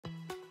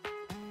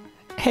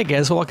Hey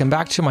guys, welcome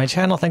back to my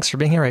channel. Thanks for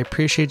being here. I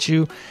appreciate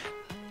you.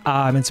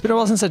 It's been a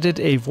while since I did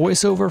a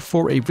voiceover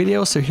for a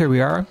video, so here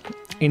we are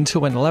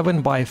into an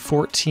 11 by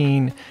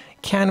 14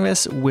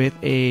 canvas with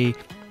a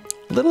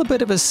little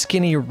bit of a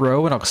skinny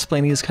row, and I'll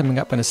explain these coming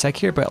up in a sec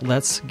here, but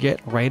let's get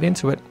right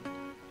into it.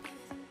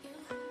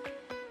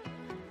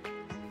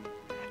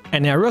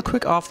 And now real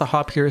quick off the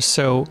hop here,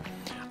 so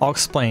I'll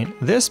explain.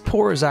 This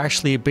pour is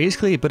actually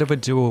basically a bit of a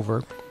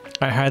do-over.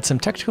 I had some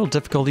technical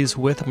difficulties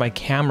with my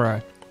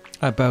camera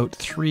about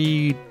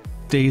 3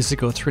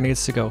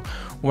 nights ago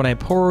when I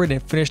poured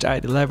and finished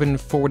at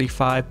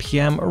 11:45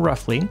 p.m.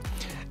 roughly,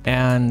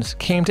 and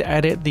came to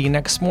edit the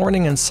next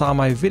morning and saw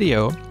my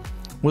video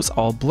was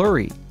all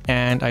blurry,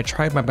 and I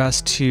tried my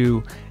best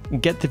to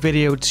get the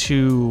video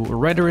to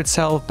render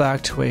itself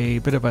back to a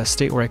bit of a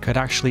state where I could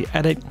actually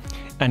edit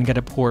and get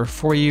a pour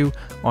for you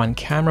on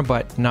camera,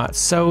 but not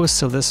so.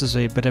 So this is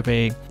a bit of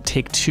a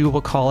take two,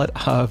 we'll call it,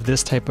 of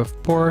this type of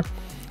pour.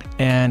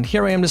 And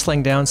here I am just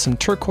laying down some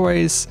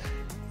turquoise,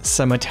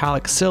 some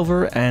metallic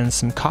silver, and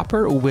some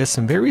copper with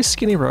some very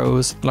skinny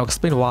rows, and I'll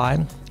explain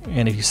why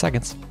in a few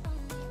seconds.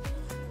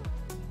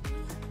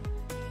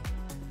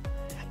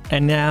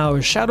 And now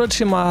shout out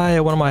to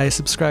one of my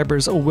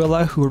subscribers,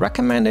 Willa, who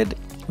recommended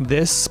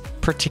this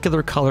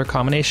particular color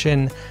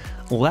combination,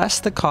 less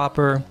the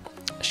copper.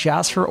 She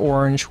asked for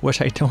orange, which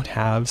I don't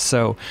have,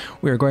 so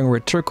we are going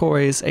with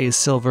turquoise, a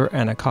silver,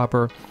 and a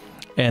copper.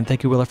 And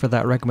thank you, Willa, for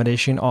that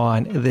recommendation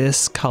on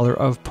this color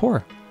of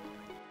pour.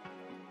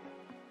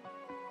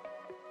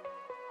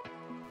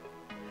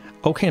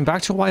 Okay, and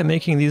back to why I'm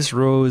making these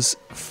rows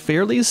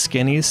fairly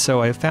skinny.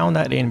 So I found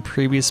that in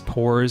previous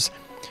pours,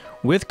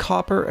 with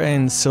copper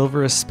and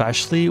silver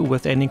especially,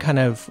 with any kind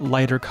of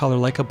lighter color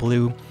like a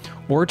blue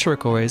or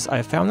turquoise,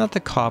 I found that the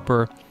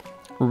copper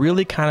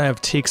really kind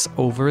of takes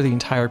over the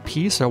entire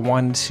piece. I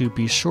wanted to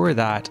be sure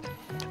that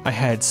I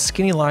had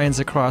skinny lines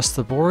across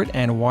the board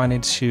and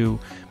wanted to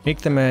make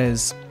them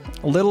as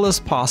little as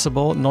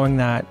possible, knowing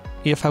that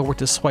if I were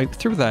to swipe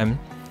through them,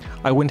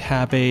 I wouldn't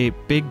have a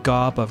big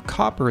gob of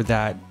copper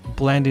that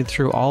blended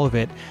through all of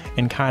it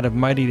and kind of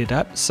muddied it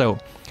up. So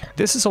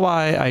this is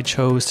why I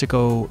chose to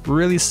go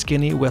really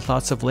skinny with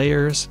lots of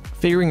layers,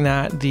 figuring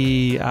that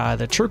the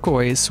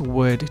turquoise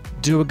would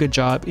do a good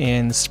job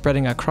in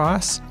spreading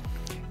across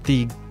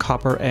the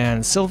copper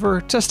and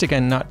silver, just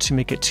again not to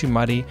make it too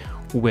muddy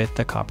with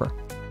the copper.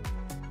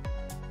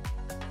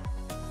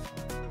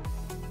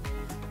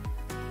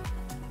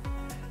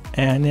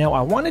 And now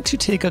I wanted to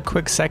take a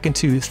quick second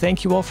to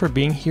thank you all for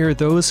being here.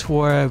 Those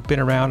who have been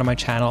around on my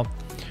channel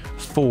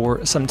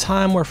for some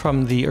time or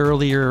from the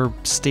earlier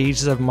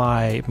stages of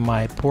my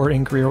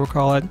pouring career, we'll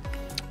call it,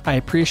 I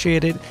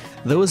appreciate it.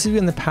 Those of you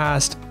in the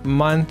past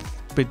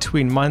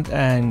between month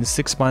and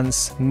 6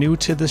 months new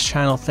to this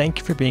channel, thank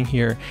you for being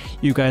here.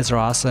 You guys are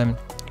awesome.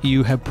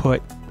 You have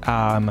put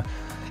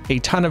a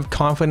ton of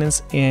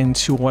confidence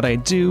into what I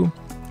do,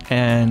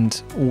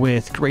 and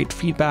with great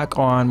feedback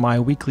on my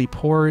weekly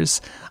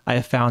pours, I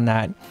have found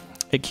that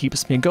it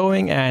keeps me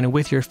going, and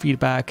with your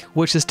feedback,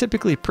 which is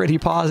typically pretty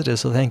positive,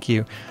 so thank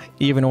you.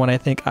 Even when I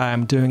think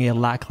I'm doing a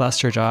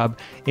lackluster job,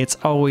 it's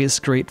always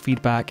great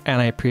feedback, and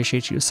I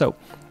appreciate you. So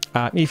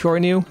if you are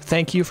new,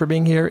 thank you for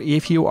being here.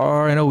 If you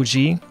are an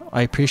OG,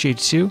 I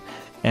appreciate you,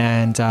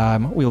 and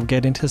we'll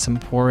get into some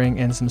pouring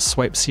and some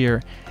swipes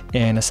here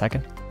in a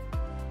second.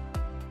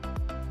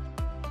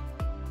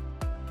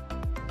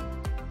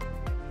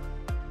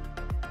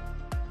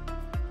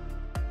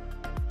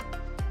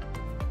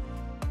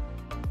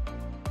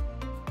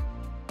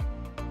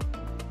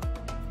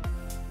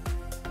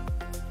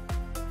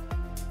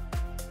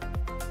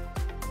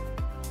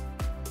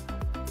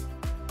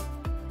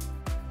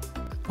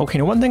 Okay,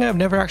 now one thing I've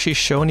never actually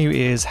shown you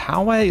is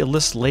how I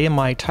just lay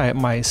my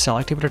cell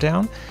activator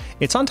down.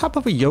 It's on top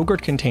of a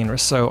yogurt container,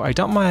 so I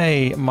dump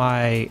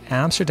my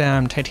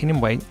Amsterdam titanium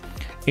white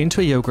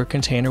into a yogurt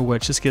container,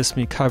 which just gives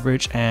me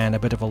coverage and a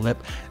bit of a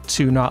lip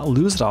to not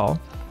lose it all,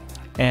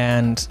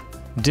 and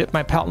dip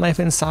my palette knife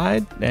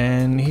inside,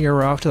 and here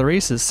we're off to the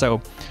races. So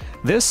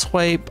this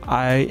swipe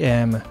I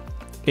am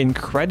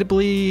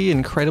incredibly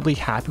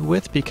happy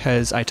with,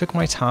 because I took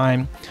my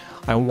time.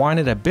 I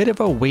wanted a bit of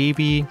a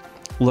wavy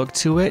look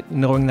to it,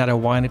 knowing that I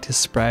wanted to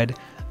spread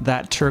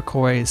that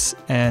turquoise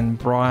and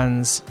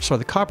bronze, so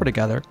the copper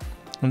together,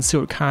 and see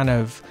what kind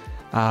of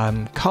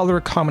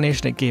color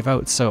combination it gave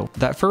out. So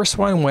that first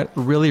one went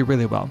really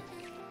well.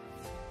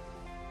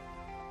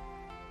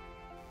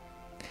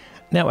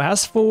 Now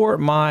as for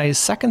my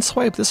second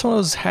swipe, this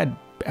one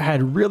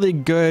had really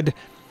good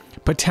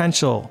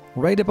potential.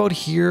 Right about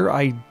here,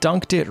 I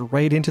dunked it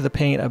right into the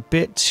paint, a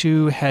bit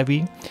too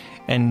heavy,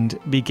 and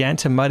began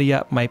to muddy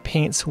up my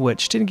paints,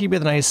 which didn't give me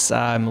the nice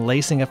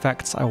lacing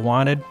effects I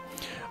wanted.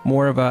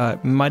 More of a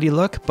muddy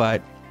look,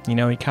 but you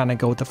know, you kind of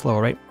go with the flow,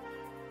 right?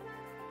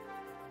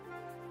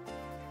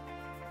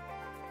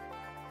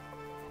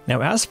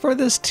 Now as for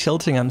this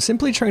tilting, I'm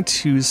simply trying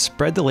to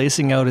spread the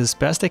lacing out as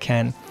best I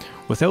can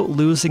without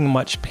losing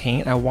much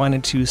paint. I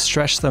wanted to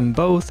stretch them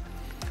both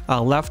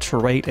left to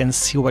right and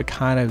see what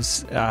kind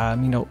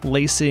of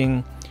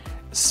lacing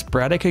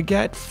spread I could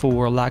get,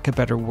 for lack of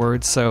better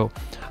words. So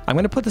I'm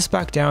going to put this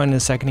back down in a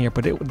second here,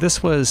 but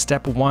this was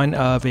step one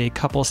of a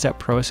couple step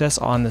process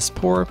on this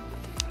pour.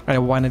 And I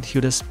wanted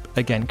to just,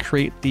 again,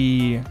 create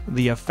the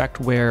effect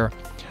where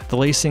the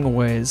lacing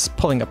was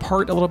pulling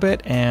apart a little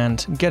bit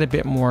and get a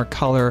bit more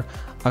color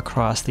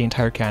across the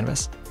entire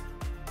canvas.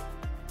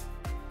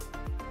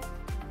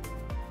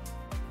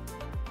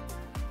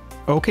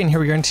 Okay, and here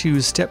we are into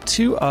step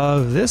two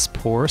of this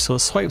pour. So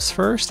swipes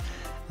first,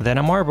 then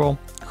a marble.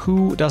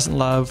 Who doesn't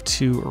love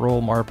to roll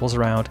marbles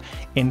around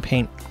in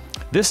paint?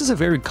 This is a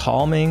very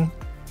calming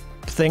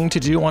thing to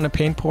do on a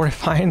paint pour. I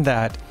find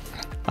that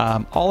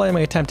all I'm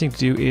attempting to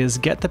do is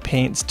get the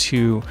paints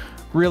to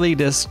really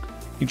just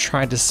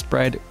try to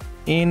spread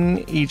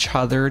in each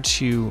other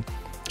to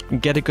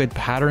get a good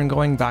pattern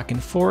going back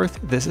and forth.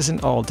 This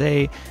isn't all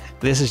day.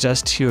 This is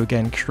just to,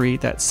 again,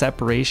 create that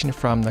separation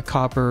from the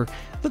copper,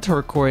 the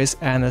turquoise,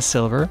 and the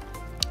silver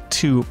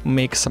to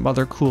make some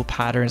other cool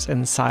patterns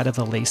inside of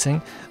the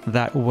lacing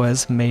that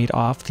was made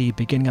off the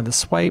beginning of the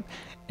swipe.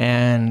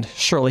 And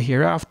shortly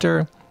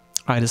hereafter,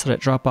 I just let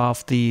it drop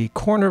off the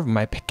corner of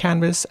my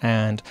canvas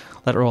and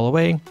let it roll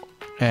away.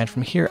 And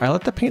from here, I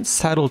let the paint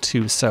settle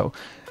too. So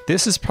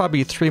this is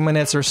probably 3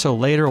 minutes or so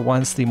later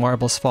once the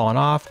marble's fallen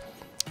off.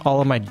 All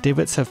of my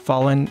divots have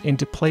fallen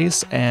into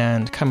place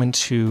and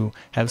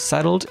have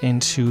settled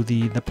into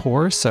the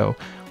pour. So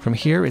from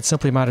here, it's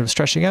simply a matter of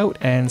stretching out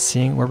and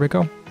seeing where we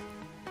go.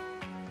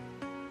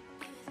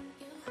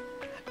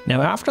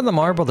 Now after the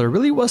marble, there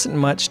really wasn't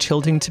much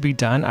tilting to be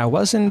done.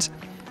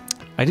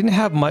 I didn't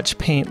have much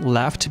paint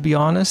left, to be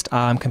honest,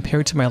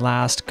 compared to my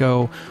last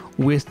go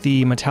with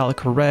the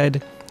metallic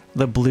red,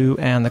 the blue,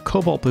 and the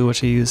cobalt blue,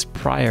 which I used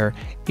prior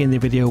in the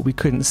video we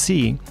couldn't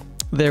see.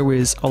 There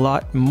was a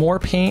lot more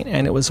paint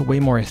and it was way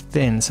more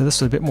thin. So this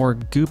was a bit more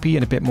goopy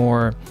and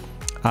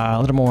a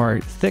little more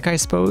thick, I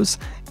suppose.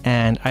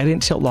 And I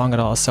didn't tilt long at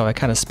all. So I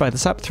kind of sped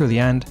this up through the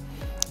end,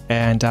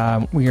 and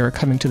we are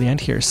coming to the end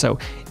here. So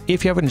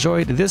if you have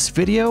enjoyed this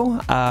video,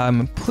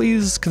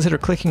 please consider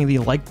clicking the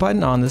like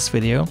button on this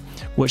video,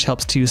 which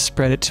helps to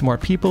spread it to more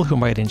people who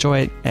might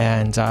enjoy it.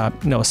 And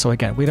so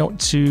again, we don't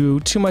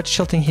do too much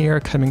tilting here,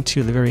 coming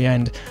to the very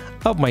end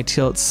of my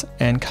tilts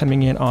and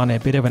coming in on a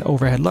bit of an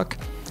overhead look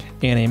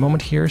in a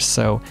moment here.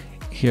 So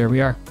here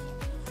we are.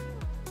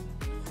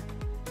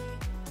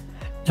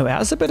 Now,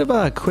 as a bit of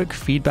a quick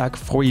feedback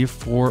for you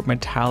for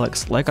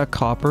metallics like a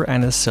copper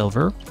and a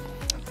silver,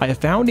 I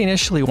found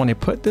initially when I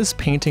put this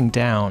painting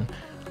down,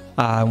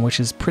 which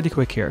is pretty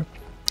quick here,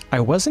 I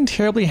wasn't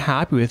terribly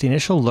happy with the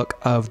initial look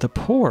of the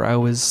pour. I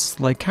was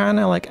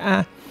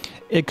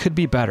it could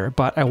be better.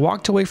 But I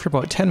walked away for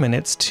about 10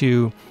 minutes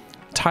to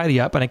tidy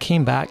up, and I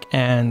came back,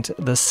 and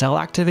the cell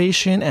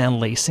activation and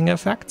lacing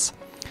effects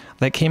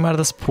that came out of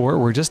this pour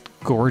were just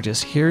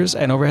gorgeous. Here's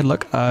an overhead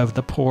look of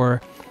the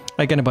pour,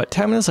 again, about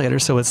 10 minutes later,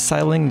 so it's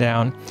settling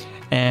down,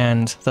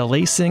 and the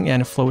lacing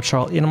and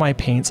flowchart in my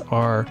paints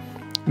are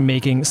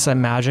making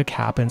some magic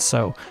happen.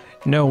 So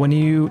when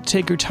you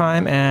take your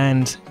time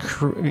and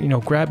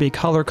grab a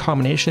color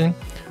combination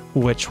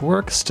which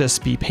works,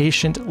 just be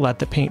patient, let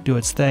the paint do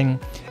its thing.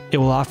 It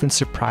will often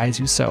surprise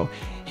you. So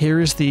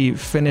here's the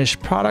finished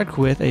product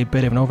with a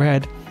bit of an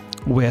overhead,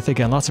 with,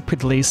 again, lots of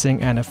pretty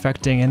lacing and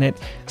effecting in it.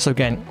 So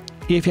again,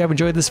 if you have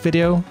enjoyed this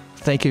video,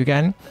 thank you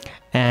again.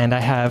 And I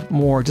have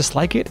more just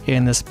like it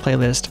in this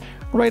playlist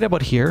right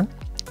about here.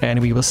 And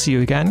we will see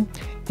you again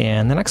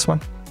in the next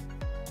one.